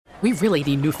We really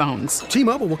need new phones.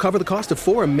 T-Mobile will cover the cost of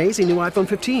 4 amazing new iPhone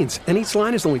 15s, and each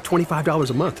line is only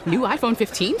 $25 a month. New iPhone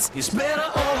 15s? It's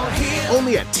better over here.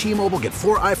 Only at T-Mobile, get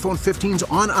 4 iPhone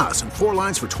 15s on us and 4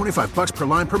 lines for $25 per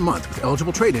line per month with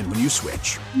eligible trade-in when you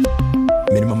switch.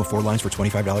 Minimum of 4 lines for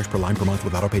 $25 per line per month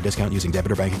with autopay discount using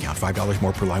debit or bank account. $5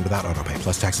 more per line without autopay,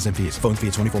 plus taxes and fees. Phone fee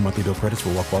at 24 monthly bill credits for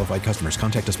well-qualified customers.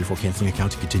 Contact us before canceling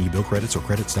account to continue bill credits or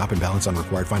credit stop and balance on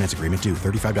required finance agreement due.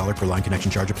 $35 per line connection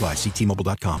charge applies. See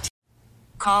T-Mobile.com.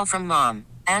 Call from mom.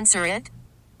 Answer it.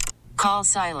 Call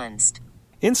silenced.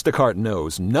 Instacart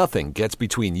knows nothing gets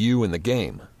between you and the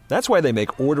game. That's why they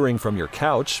make ordering from your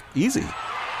couch easy.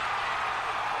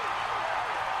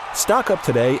 Stock up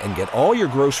today and get all your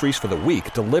groceries for the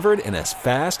week delivered in as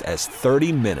fast as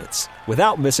 30 minutes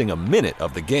without missing a minute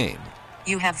of the game.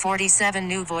 You have 47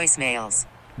 new voicemails.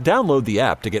 Download the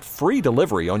app to get free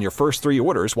delivery on your first 3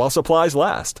 orders while supplies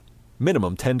last.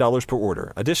 Minimum $10 per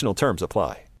order. Additional terms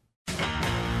apply.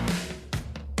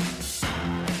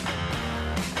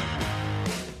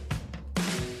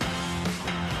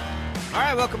 All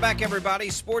right, welcome back, everybody.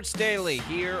 Sports Daily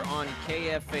here on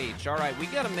KFH. All right, we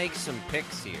got to make some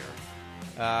picks here.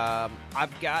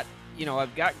 I've got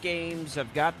games.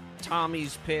 I've got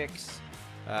Tommy's picks.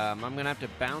 I'm going to have to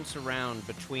bounce around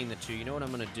between the two. You know what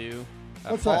I'm going to do?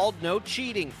 What's Paul, that? no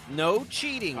cheating. No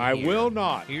cheating. I here. will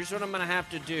not. Here's what I'm going to have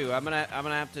to do. I'm going to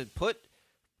have to put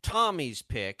Tommy's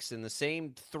picks in the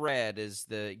same thread as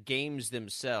the games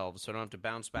themselves, so I don't have to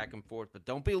bounce back and forth. But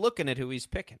don't be looking at who he's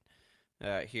picking.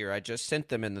 Here, I just sent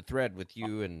them in the thread with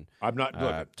you and I'm not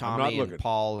looking. Tommy I'm not looking. and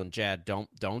Paul and Jad.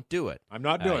 Don't do it. I'm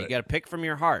not doing it. You got to pick from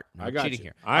your heart. No I got cheating you.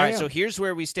 here. I All right, am. so here's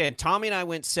where we stand. Tommy and I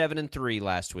went 7-3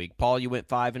 last week. Paul, you went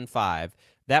 5-5.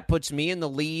 That puts me in the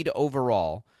lead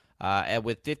overall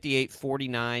with 58,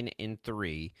 49, and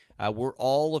 3. We're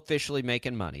all officially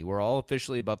making money. We're all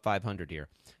officially above 500 here.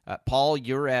 Paul,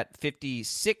 you're at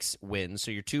 56 wins,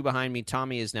 so you're 2 behind me.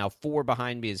 Tommy is now 4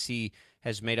 behind me as he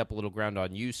has made up a little ground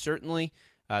on you, certainly.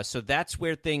 So that's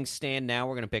where things stand now.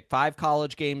 We're going to pick 5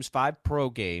 college games, 5 pro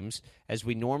games, as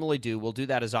we normally do. We'll do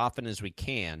that as often as we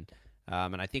can,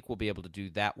 and I think we'll be able to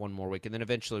do that one more week. And then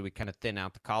eventually we kind of thin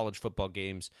out the college football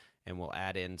games, and we'll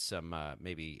add in some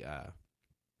maybe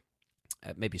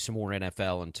some more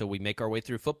NFL until we make our way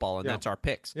through football, and that's our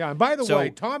picks. Yeah, and by the way,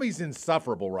 Tommy's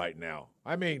insufferable right now.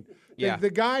 I mean,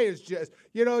 the guy is just,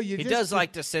 he does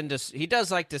like to send us. He does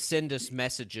like to send us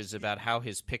messages about how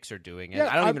his picks are doing, and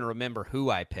I don't even remember who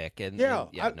I pick. It's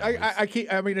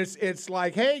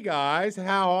like, hey guys,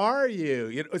 how are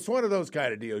you? It's one of those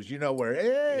kind of deals, where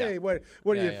hey, what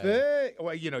do you think?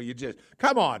 Well, you just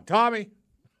come on, Tommy.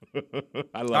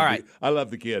 I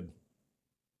love the kid.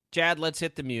 Chad, let's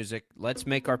hit the music. Let's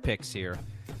make our picks here.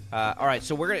 All right,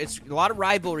 so it's a lot of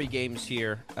rivalry games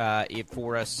here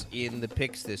for us in the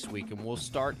picks this week, and we'll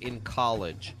start in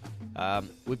college.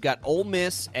 We've got Ole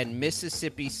Miss and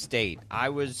Mississippi State. I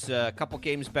was a couple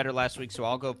games better last week, so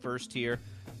I'll go first here.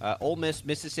 Ole Miss,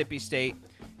 Mississippi State.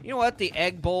 You know what? The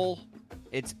Egg Bowl,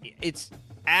 it's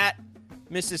at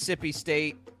Mississippi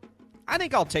State. I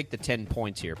think I'll take the 10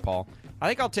 points here, Paul. I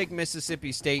think I'll take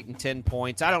Mississippi State in 10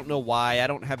 points. I don't know why. I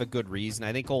don't have a good reason.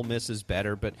 I think Ole Miss is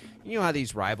better, but you know how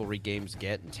these rivalry games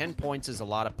get, and 10 points is a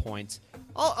lot of points.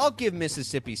 I'll give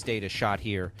Mississippi State a shot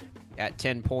here at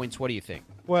 10 points. What do you think?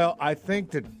 Well, I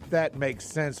think that makes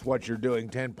sense what you're doing.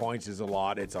 10 points is a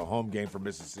lot. It's a home game for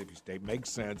Mississippi State.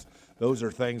 Makes sense. Those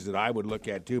are things that I would look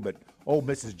at too, but Ole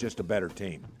Miss is just a better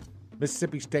team.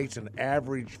 Mississippi State's an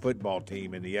average football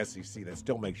team in the SEC. That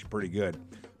still makes you pretty good,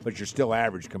 but you're still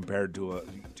average compared to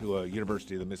a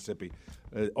University of the Mississippi.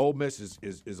 Ole Miss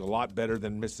is a lot better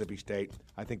than Mississippi State.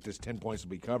 I think this 10 points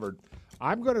will be covered.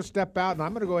 I'm going to step out, and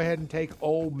I'm going to go ahead and take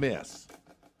Ole Miss.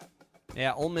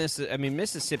 Yeah, Ole Miss. I mean,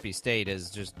 Mississippi State is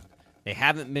just – they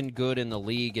haven't been good in the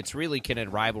league. It's really kind of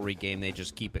a rivalry game. They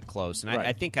just keep it close. And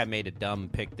I think I made a dumb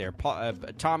pick there.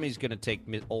 Tommy's going to take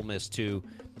Ole Miss, too,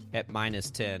 at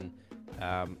 -10.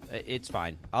 It's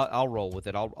fine. I'll roll with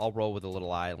it. I'll roll with a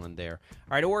little island there.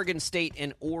 All right, Oregon State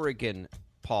and Oregon,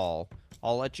 Paul.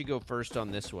 I'll let you go first on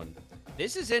this one.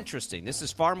 This is interesting. This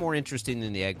is far more interesting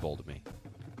than the Egg Bowl to me.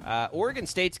 Oregon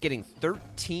State's getting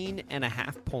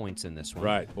 13.5 points in this one.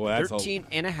 Right. Well, that's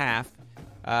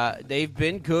 13.5. They've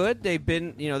been good. They've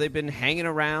been hanging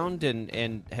around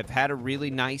and have had a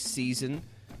really nice season.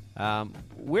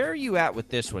 Where are you at with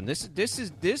this one? This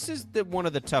is one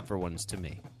of the tougher ones to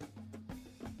me.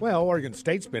 Well, Oregon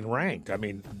State's been ranked. I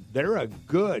mean, they're a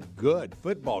good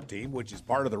football team, which is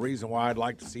part of the reason why I'd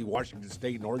like to see Washington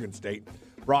State and Oregon State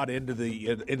brought into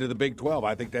the Big 12.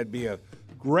 I think that'd be a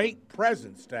great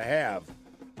presence to have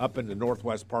up in the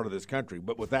northwest part of this country.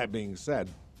 But with that being said,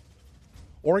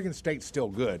 Oregon State's still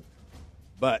good,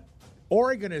 but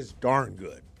Oregon is darn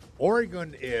good.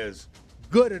 Oregon is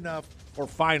good enough for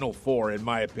Final Four, in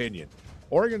my opinion.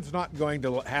 Oregon's not going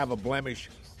to have a blemish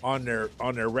on their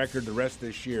record the rest of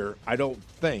this year, I don't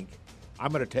think.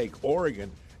 I'm going to take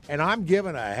Oregon, and I'm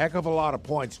giving a heck of a lot of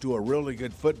points to a really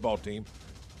good football team.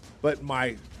 But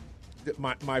my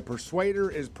persuader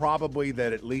is probably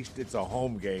that at least it's a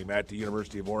home game at the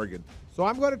University of Oregon. So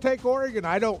I'm going to take Oregon.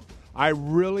 I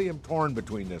really am torn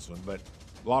between this one, but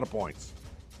a lot of points.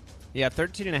 Yeah,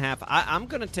 13.5. I'm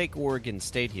going to take Oregon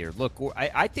State here. Look,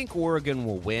 I think Oregon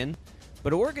will win,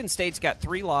 but Oregon State's got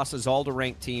 3 losses, all to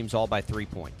ranked teams, all by 3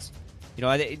 points. You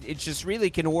know, it's just really,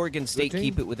 can Oregon State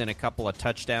keep it within a couple of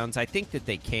touchdowns? I think that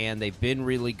they can. They've been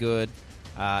really good.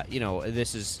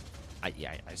 This is,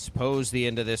 I suppose, the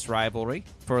end of this rivalry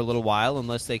for a little while,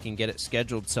 unless they can get it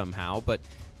scheduled somehow. But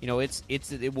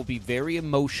it will be very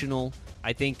emotional.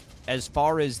 I think as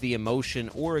far as the emotion,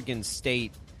 Oregon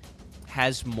State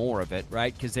has more of it,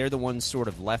 right? Because they're the ones sort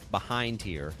of left behind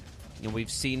here. You know,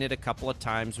 we've seen it a couple of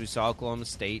times. We saw Oklahoma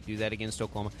State do that against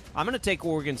Oklahoma. I'm going to take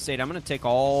Oregon State. I'm going to take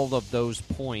all of those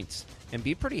points and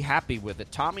be pretty happy with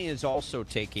it. Tommy is also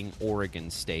taking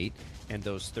Oregon State and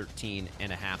those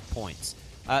 13.5 points.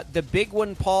 The big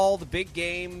one, Paul, the big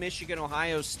game,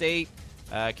 Michigan-Ohio State.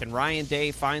 Can Ryan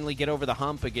Day finally get over the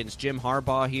hump against Jim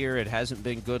Harbaugh here? It hasn't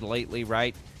been good lately,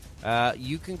 right?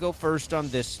 You can go first on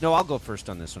this. No, I'll go first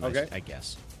on this one, okay. I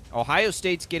guess. Ohio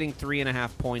State's getting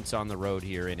 3.5 points on the road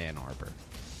here in Ann Arbor.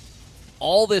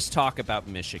 All this talk about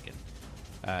Michigan,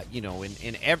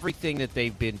 in everything that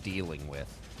they've been dealing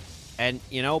with. And,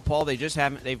 Paul, they just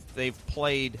haven't, they've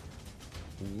played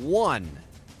one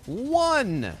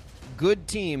good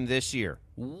team this year.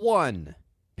 One,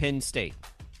 Penn State.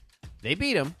 They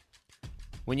beat them.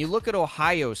 When you look at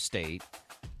Ohio State,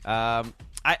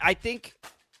 I think,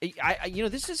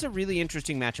 this is a really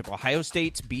interesting matchup. Ohio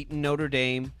State's beaten Notre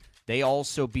Dame. They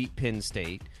also beat Penn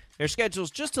State. Their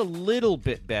schedule's just a little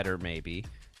bit better, maybe.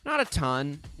 Not a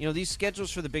ton. These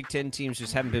schedules for the Big Ten teams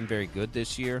just haven't been very good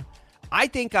this year. I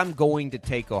think I'm going to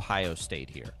take Ohio State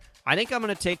here. I think I'm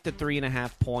going to take the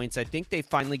 3.5 points. I think they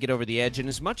finally get over the edge. And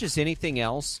as much as anything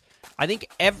else, I think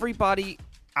everybody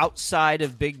outside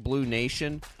of Big Blue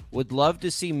Nation would love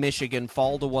to see Michigan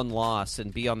fall to one loss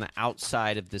and be on the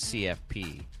outside of the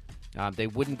CFP. They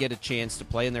wouldn't get a chance to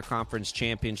play in their conference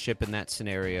championship in that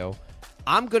scenario.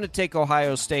 I'm going to take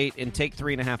Ohio State and take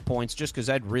 3.5 points just because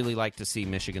I'd really like to see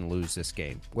Michigan lose this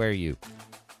game. Where are you?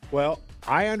 Well,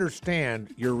 I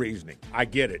understand your reasoning. I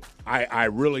get it. I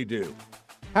really do.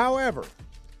 However,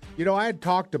 I had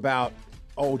talked about,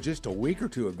 just a week or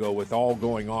two ago with all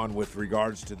going on with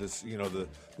regards to this,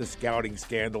 the scouting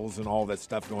scandals and all that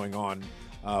stuff going on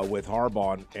with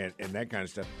Harbaugh and that kind of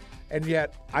stuff. And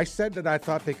yet, I said that I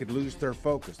thought they could lose their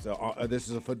focus. This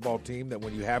is a football team that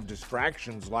when you have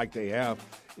distractions like they have,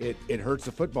 it hurts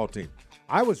the football team.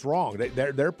 I was wrong.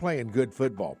 They're playing good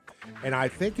football. And I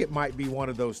think it might be one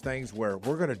of those things where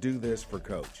we're going to do this for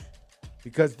Coach.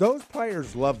 Because those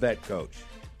players love that coach.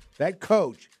 That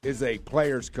coach is a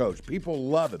player's coach. People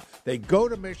love him. They go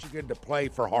to Michigan to play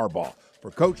for Harbaugh,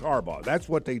 for Coach Harbaugh. That's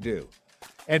what they do.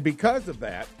 And because of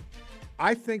that,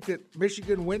 I think that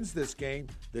Michigan wins this game.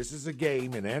 This is a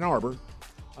game in Ann Arbor.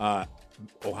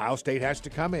 Ohio State has to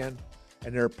come in,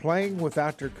 and they're playing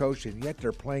without their coach, and yet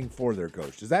they're playing for their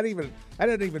coach. That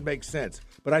doesn't even make sense.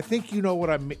 But I think you know what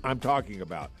I'm talking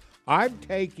about. I'm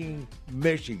taking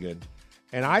Michigan,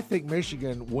 and I think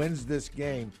Michigan wins this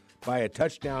game by a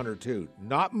touchdown or two.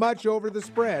 Not much over the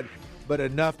spread, but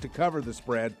enough to cover the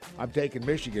spread. I'm taking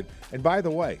Michigan. And by the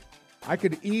way, I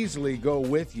could easily go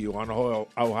with you on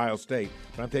Ohio State,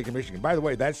 but I'm taking Michigan. By the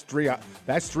way, that's three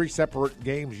separate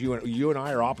games. You and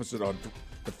I are opposite on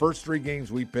the first 3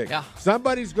 games we picked. Yeah.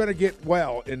 Somebody's going to get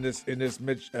well in this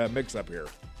mix-up here.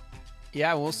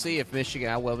 Yeah, we'll see if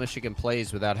Michigan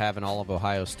plays without having all of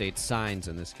Ohio State's signs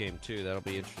in this game, too. That'll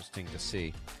be interesting to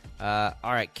see. All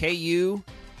right, KU.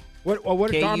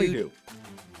 What did Tommy do?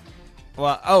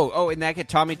 Well, in that case,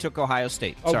 Tommy took Ohio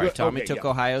State. Sorry, good. Tommy took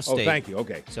Ohio State. Oh, thank you.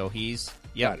 Okay. So he's,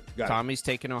 Got it. Tommy's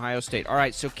taking Ohio State. All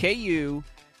right, so KU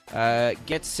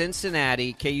gets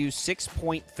Cincinnati. KU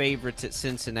 6-point favorites at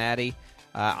Cincinnati.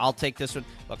 I'll take this one.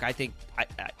 Look, I think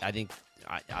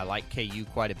I like KU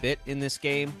quite a bit in this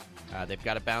game. They've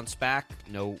got to bounce back.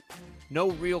 No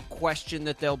real question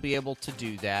that they'll be able to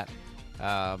do that.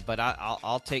 But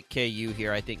I'll take KU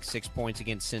here. I think 6 points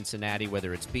against Cincinnati,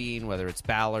 whether it's Bean, whether it's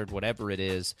Ballard, whatever it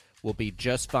is, will be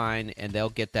just fine, and they'll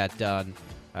get that done.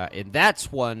 And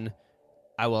that's one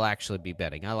I will actually be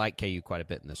betting. I like KU quite a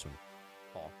bit in this one.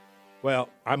 Paul. Well,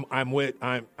 I'm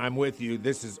with you.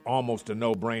 This is almost a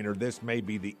no-brainer. This may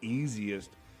be the easiest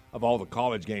of all the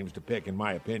college games to pick, in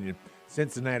my opinion.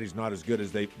 Cincinnati's not as good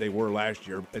as they were last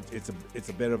year. It's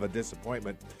a bit of a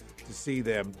disappointment to see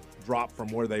them drop from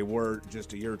where they were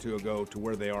just a year or two ago to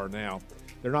where they are now.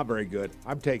 They're not very good.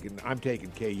 I'm taking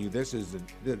KU. This is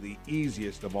the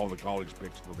easiest of all the college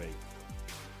picks for me.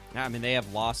 I mean, they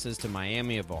have losses to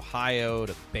Miami of Ohio,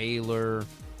 to Baylor.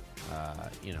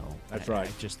 That's right.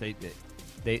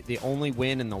 The only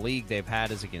win in the league they've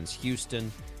had is against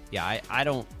Houston. Yeah,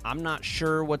 I'm not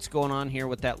sure what's going on here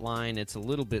with that line. It's a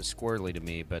little bit squirrely to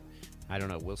me, but I don't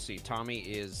know. We'll see. Tommy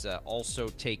is also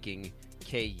taking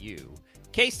KU.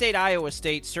 K-State, Iowa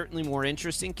State, certainly more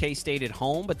interesting. K-State at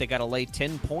home, but they got to lay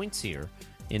 10 points here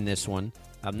in this one.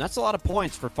 That's a lot of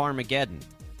points for Farmageddon.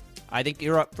 I think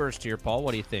you're up first here, Paul.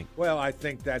 What do you think? Well, I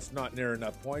think that's not near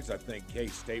enough points. I think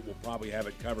K-State will probably have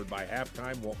it covered by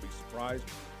halftime. Won't be surprised.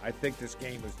 I think this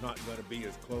game is not going to be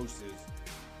as close as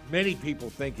many people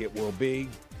think it will be.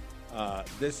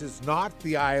 This is not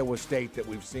the Iowa State that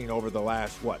we've seen over the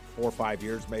last, 4 or 5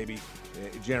 years maybe,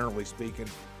 generally speaking.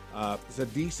 It's a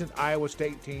decent Iowa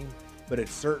State team, but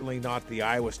it's certainly not the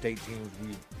Iowa State teams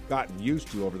we've gotten used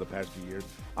to over the past few years.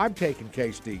 I'm taking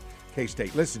K-State.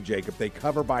 Listen, Jacob, they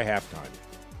cover by halftime.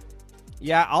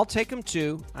 Yeah, I'll take them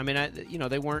too. I mean,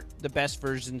 they weren't the best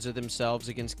versions of themselves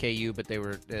against KU, but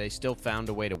they still found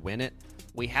a way to win it.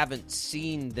 We haven't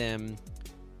seen them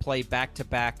play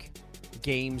back-to-back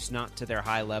games not to their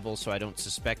high level, so I don't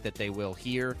suspect that they will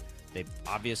here. They've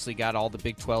obviously got all the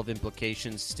Big 12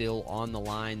 implications still on the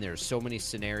line. There's so many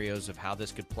scenarios of how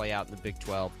this could play out in the Big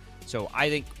 12. So I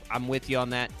think I'm with you on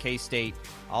that. K-State,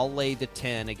 I'll lay the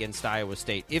 10 against Iowa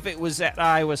State. If it was at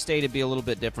Iowa State, it'd be a little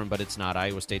bit different, but it's not.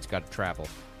 Iowa State's got to travel,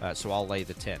 so I'll lay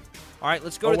the 10. All right,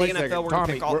 let's go to the NFL. We're going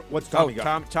to pick all. What's Tommy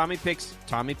got? Tommy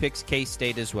picks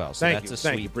K-State as well. So Thank that's you. a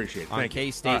sweep. Thank you. Appreciate it. On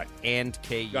K-State and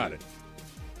KU. Got it.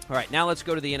 All right, now let's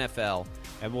go to the NFL,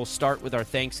 and we'll start with our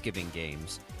Thanksgiving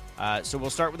games. So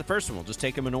we'll start with the first one. We'll just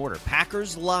take them in order.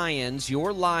 Packers-Lions,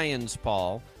 your Lions,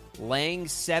 Paul, laying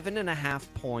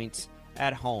 7.5 points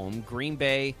at home. Green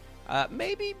Bay,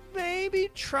 maybe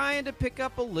trying to pick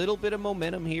up a little bit of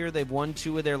momentum here. They've won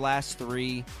 2 of their last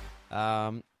 3.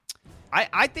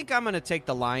 I think I'm going to take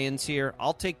the Lions here.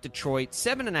 I'll take Detroit.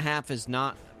 7.5 is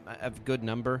not a good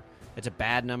number. It's a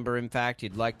bad number, in fact.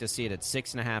 You'd like to see it at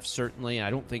 6.5, certainly.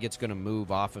 I don't think it's going to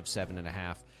move off of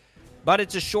 7.5. But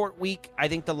it's a short week. I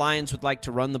think the Lions would like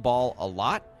to run the ball a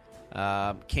lot.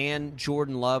 Can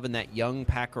Jordan Love and that young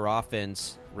Packer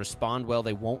offense respond well?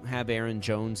 They won't have Aaron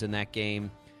Jones in that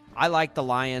game. I like the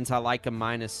Lions. I like them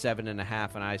minus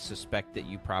 7.5, and I suspect that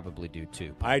you probably do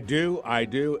too. I do,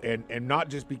 and not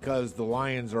just because the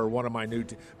Lions are one of my new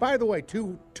teams. By the way,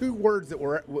 two words that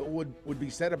would be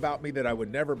said about me that I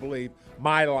would never believe: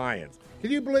 my Lions. Can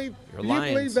you believe? Your Can Lions.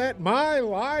 you believe that? My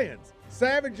Lions,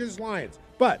 Savage's Lions.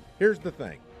 But here's the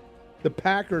thing: the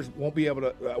Packers won't be able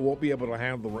to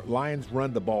handle the Lions.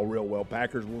 Run the ball real well.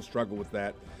 Packers will struggle with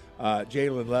that.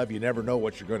 Jalen Love, you never know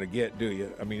what you're going to get, do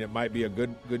you? I mean, it might be a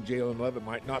good Jalen Love. It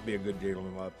might not be a good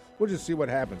Jalen Love. We'll just see what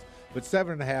happens. But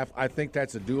 7.5, I think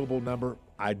that's a doable number.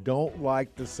 I don't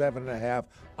like the 7.5.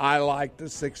 I like the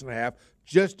 6.5,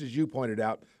 just as you pointed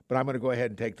out. But I'm going to go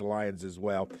ahead and take the Lions as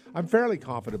well. I'm fairly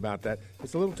confident about that.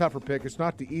 It's a little tougher pick. It's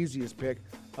not the easiest pick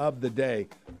of the day,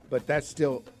 but that's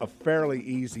still a fairly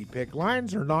easy pick.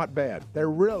 Lions are not bad.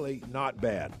 They're really not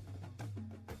bad.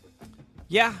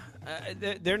 Yeah,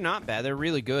 they're not bad. They're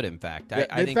really good, in fact.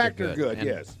 I think they're good, and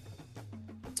yes.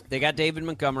 They got David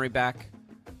Montgomery back,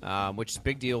 which is a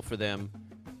big deal for them.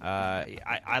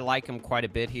 I like them quite a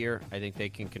bit here. I think they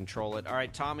can control it. All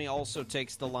right, Tommy also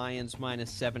takes the Lions minus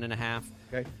 7.5.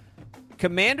 Okay.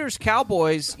 Commanders,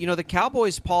 Cowboys. You know, the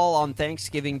Cowboys, Paul, on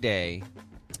Thanksgiving Day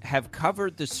have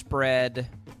covered the spread,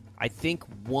 I think,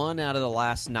 1 out of the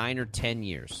last 9 or 10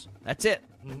 years. That's it.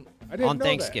 I didn't on know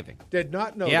Thanksgiving. That. Did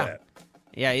not know that.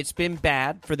 Yeah, it's been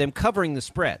bad for them covering the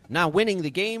spread. Now, winning the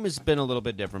game has been a little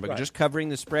bit different, but just covering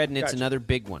the spread, and it's another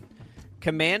big one.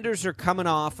 Commanders are coming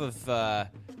off of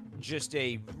just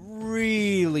a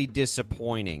really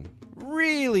disappointing,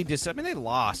 I mean, they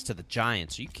lost to the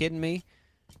Giants. Are you kidding me?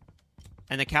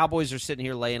 And the Cowboys are sitting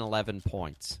here laying 11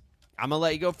 points. I'm going to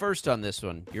let you go first on this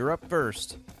one. You're up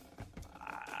first.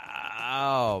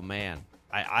 Oh, man.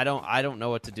 I don't know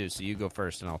what to do, so you go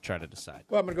first, and I'll try to decide.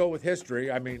 Well, I'm going to go with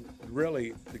history. I mean,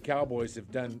 really, the Cowboys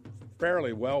have done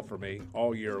fairly well for me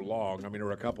all year long. I mean, there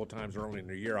were a couple of times early in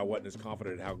the year I wasn't as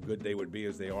confident how good they would be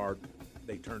as they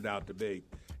turned out to be.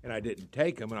 And I didn't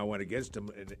take them, and I went against them,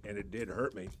 and it did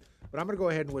hurt me. But I'm going to go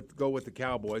ahead and go with the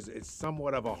Cowboys. It's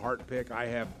somewhat of a heart pick. I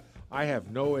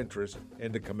have no interest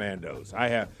in the Commandos. I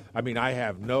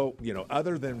have no,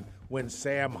 other than when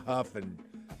Sam Huff and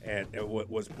and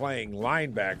was playing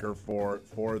linebacker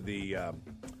for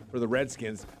the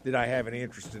Redskins, did I have any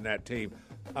interest in that team?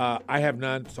 I have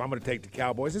none, so I'm going to take the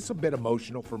Cowboys. It's a bit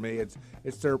emotional for me. It's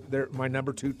they're my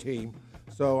number 2 team,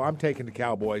 so I'm taking the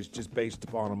Cowboys just based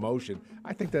upon emotion.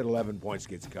 I think that 11 points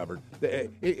gets covered.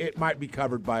 It might be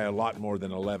covered by a lot more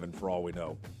than 11 for all we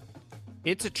know.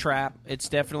 It's a trap. It's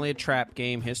definitely a trap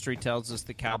game. History tells us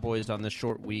the Cowboys on this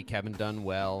short week haven't done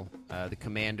well. The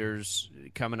Commanders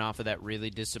coming off of that really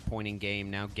disappointing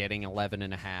game, now getting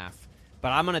 11.5. But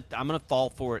I'm gonna fall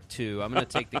for it too. I'm gonna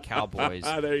take the Cowboys.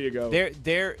 There you go.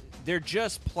 They're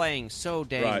just playing so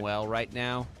dang well right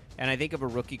now. And I think of a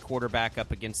rookie quarterback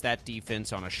up against that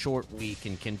defense on a short week,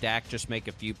 and can Dak just make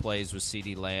a few plays with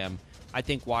CeeDee Lamb? I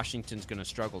think Washington's going to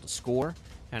struggle to score.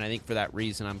 And I think for that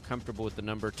reason, I'm comfortable with the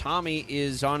number. Tommy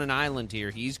is on an island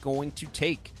here. He's going to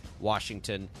take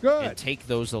Washington and take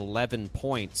those 11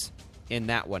 points in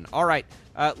that one. All right,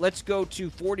 let's go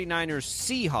to 49ers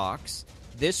Seahawks.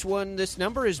 This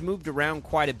number has moved around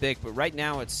quite a bit, but right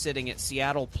now it's sitting at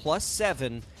Seattle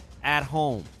 +7 at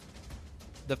home.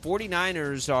 The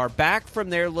 49ers are back from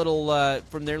their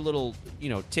little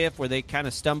tiff where they kind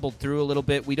of stumbled through a little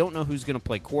bit. We don't know who's going to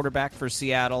play quarterback for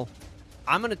Seattle.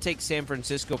 I'm going to take San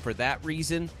Francisco for that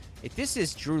reason. If this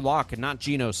is Drew Lock and not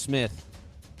Geno Smith,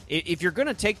 if you're going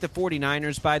to take the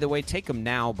 49ers, by the way, take them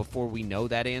now before we know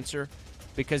that answer.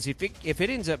 Because if it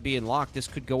ends up being Lock, this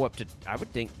could go up to, I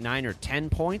would think, 9 or 10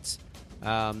 points.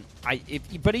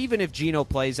 But even if Geno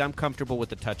plays, I'm comfortable with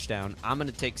the touchdown. I'm going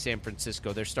to take San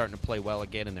Francisco. They're starting to play well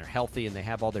again, and they're healthy, and they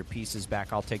have all their pieces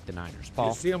back. I'll take the Niners. Paul?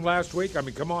 You see them last week? I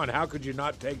mean, come on. How could you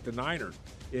not take the Niners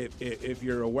if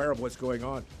you're aware of what's going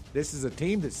on? This is a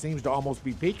team that seems to almost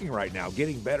be peaking right now,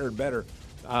 getting better and better.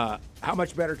 How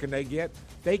much better can they get?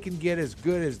 They can get as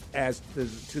good as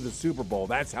to the Super Bowl.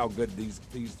 That's how good these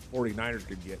 49ers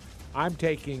could get. I'm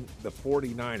taking the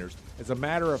 49ers. As a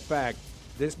matter of fact,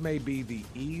 this may be the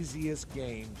easiest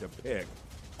game to pick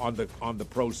on the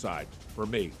pro side for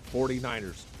me.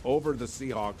 49ers over the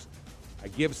Seahawks. I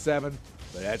give 7,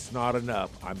 but that's not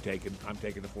enough. I'm taking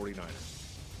the 49ers.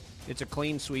 It's a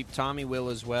clean sweep. Tommy will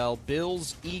as well.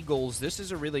 Bills, Eagles. This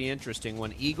is a really interesting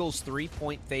one. Eagles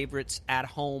 3-point favorites at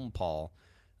home, Paul.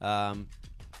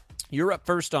 You're up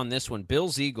first on this one.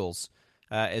 Bills, Eagles,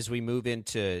 as we move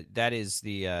into, that's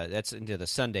into the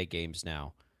Sunday games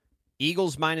now.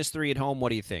 Eagles -3 at home. What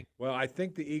do you think? Well, I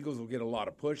think the Eagles will get a lot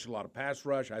of push, a lot of pass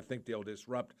rush. I think they'll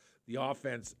disrupt the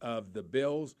offense of the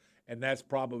Bills, and that's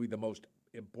probably the most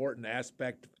important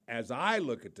aspect as I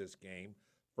look at this game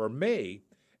for me.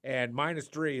 And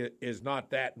 -3 is not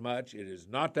that much. It is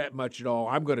not that much at all.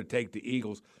 I'm going to take the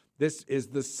Eagles. This is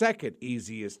the second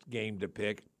easiest game to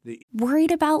pick.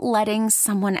 Worried about letting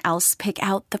someone else pick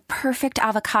out the perfect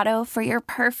avocado for your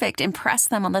perfect impress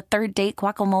them on the third date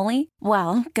guacamole?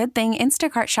 Well, good thing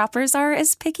Instacart shoppers are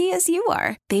as picky as you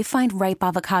are. They find ripe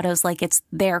avocados like it's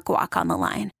their guac on the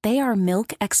line. They are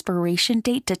milk expiration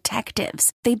date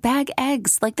detectives. They bag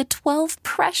eggs like the 12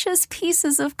 precious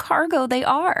pieces of cargo they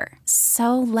are.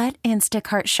 So let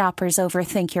Instacart shoppers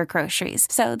overthink your groceries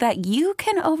so that you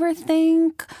can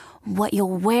overthink what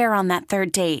you'll wear on that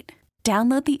third date.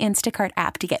 Download the Instacart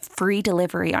app to get free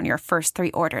delivery on your first 3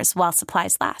 orders while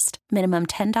supplies last. Minimum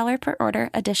 $10 per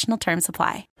order. Additional terms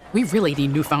apply. We really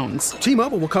need new phones.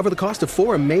 T-Mobile will cover the cost of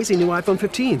 4 amazing new iPhone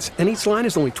 15s, and each line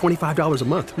is only $25 a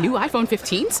month. New iPhone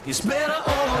 15s? It's better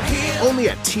over here. Only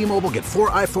at T-Mobile, get 4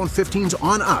 iPhone 15s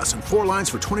on us and 4 lines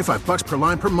for $25 per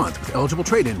line per month with eligible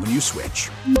trade-in when you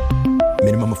switch.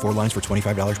 Minimum of 4 lines for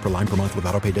 $25 per line per month with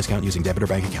autopay discount using debit or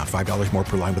bank account. $5 more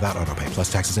per line without autopay,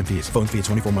 plus taxes and fees. Phone fee at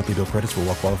 24 monthly bill credits for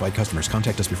well-qualified customers.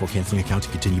 Contact us before canceling account to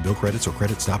continue bill credits or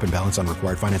credit stop and balance on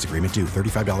required finance agreement due.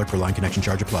 $35 per line connection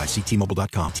charge applies. See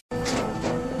T-Mobile.com.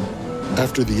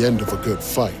 After the end of a good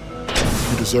fight,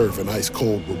 you deserve an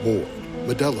ice-cold reward.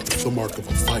 Modelo is the mark of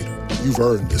a fighter. You've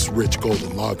earned this rich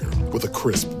golden lager with a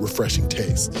crisp, refreshing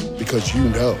taste. Because you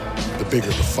know, the bigger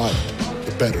the fight,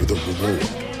 the better the reward.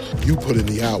 You put in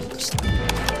the hours,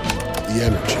 the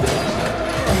energy,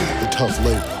 the tough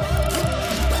labor.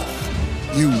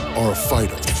 You are a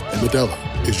fighter, and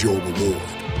Modelo is your reward.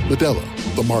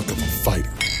 Modelo, the mark of a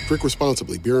fighter. Drink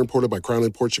responsibly. Beer imported by Crown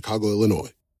Imports, Chicago,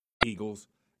 Illinois. Eagles,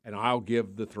 and I'll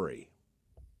give the 3.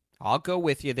 I'll go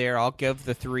with you there. I'll give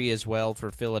the 3 as well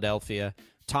for Philadelphia.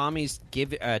 Tommy's going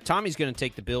to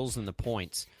take the Bills and the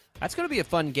points. That's going to be a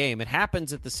fun game. It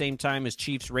happens at the same time as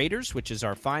Chiefs-Raiders, which is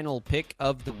our final pick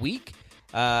of the week.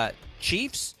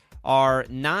 Chiefs are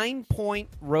 9-point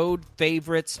road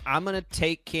favorites. I'm going to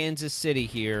take Kansas City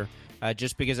here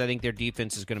just because I think their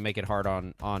defense is going to make it hard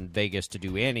on Vegas to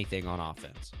do anything on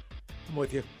offense. I'm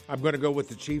with you. I'm going to go with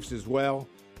the Chiefs as well.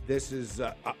 This is,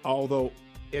 although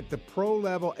at the pro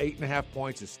level, 8.5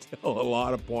 points is still a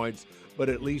lot of points, but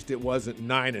at least it wasn't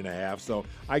 9.5. So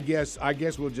I guess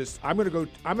we'll just. I'm gonna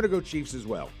go Chiefs as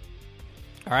well.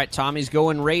 All right, Tommy's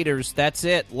going Raiders. That's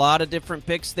it. A lot of different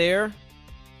picks there.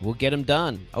 We'll get them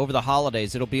done over the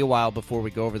holidays. It'll be a while before we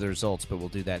go over the results, but we'll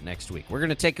do that next week. We're going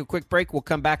to take a quick break. We'll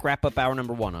come back, wrap up hour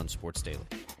number 1 on Sports Daily.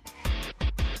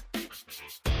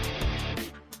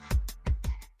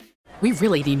 We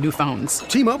really need new phones.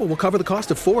 T-Mobile will cover the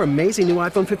cost of 4 amazing new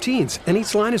iPhone 15s, and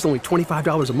each line is only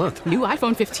 $25 a month. New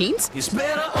iPhone 15s? It's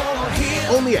better over here.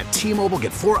 Only at T-Mobile,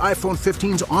 get 4 iPhone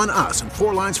 15s on us and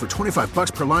 4 lines for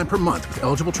 $25 per line per month with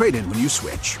eligible trade-in when you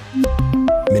switch.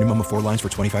 Minimum of 4 lines for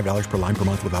 $25 per line per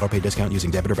month with autopay discount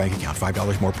using debit or bank account.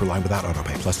 $5 more per line without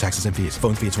autopay, plus taxes and fees.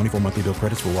 Phone fee at 24 monthly bill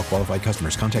credits for well-qualified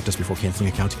customers. Contact us before canceling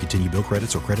account to continue bill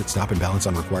credits or credit stop and balance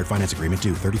on required finance agreement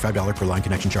due. $35 per line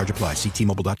connection charge applies. See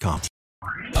T-Mobile.com.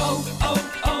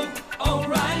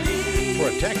 O'Reilly.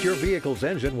 Protect your vehicle's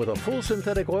engine with a full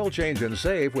synthetic oil change and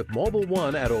save with Mobile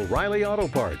One at O'Reilly Auto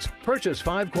Parts. Purchase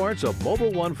 5 quarts of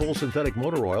Mobile One full synthetic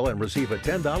motor oil and receive a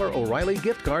 $10 O'Reilly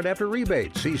gift card after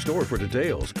rebate. See store for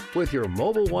details. With your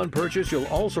Mobile One purchase, you'll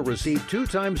also receive 2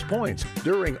 times points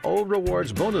during O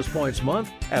Rewards Bonus Points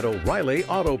Month at O'Reilly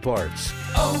Auto Parts.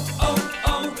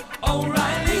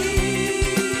 O'Reilly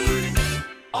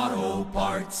Auto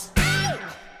Parts.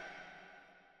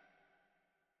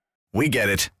 We get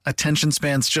it. Attention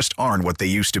spans just aren't what they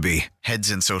used to be. Heads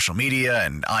in social media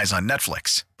and eyes on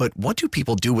Netflix. But what do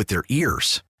people do with their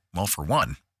ears? Well, for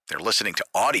one, they're listening to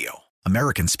audio.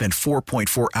 Americans spend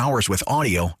 4.4 hours with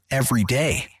audio every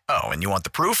day. Oh, and you want the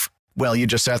proof? Well, you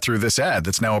just sat through this ad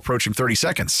that's now approaching 30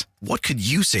 seconds. What could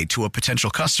you say to a potential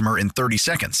customer in 30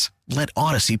 seconds? Let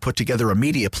Odyssey put together a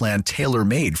media plan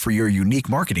tailor-made for your unique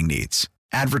marketing needs.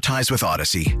 Advertise with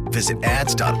Odyssey. Visit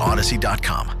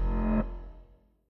ads.odyssey.com.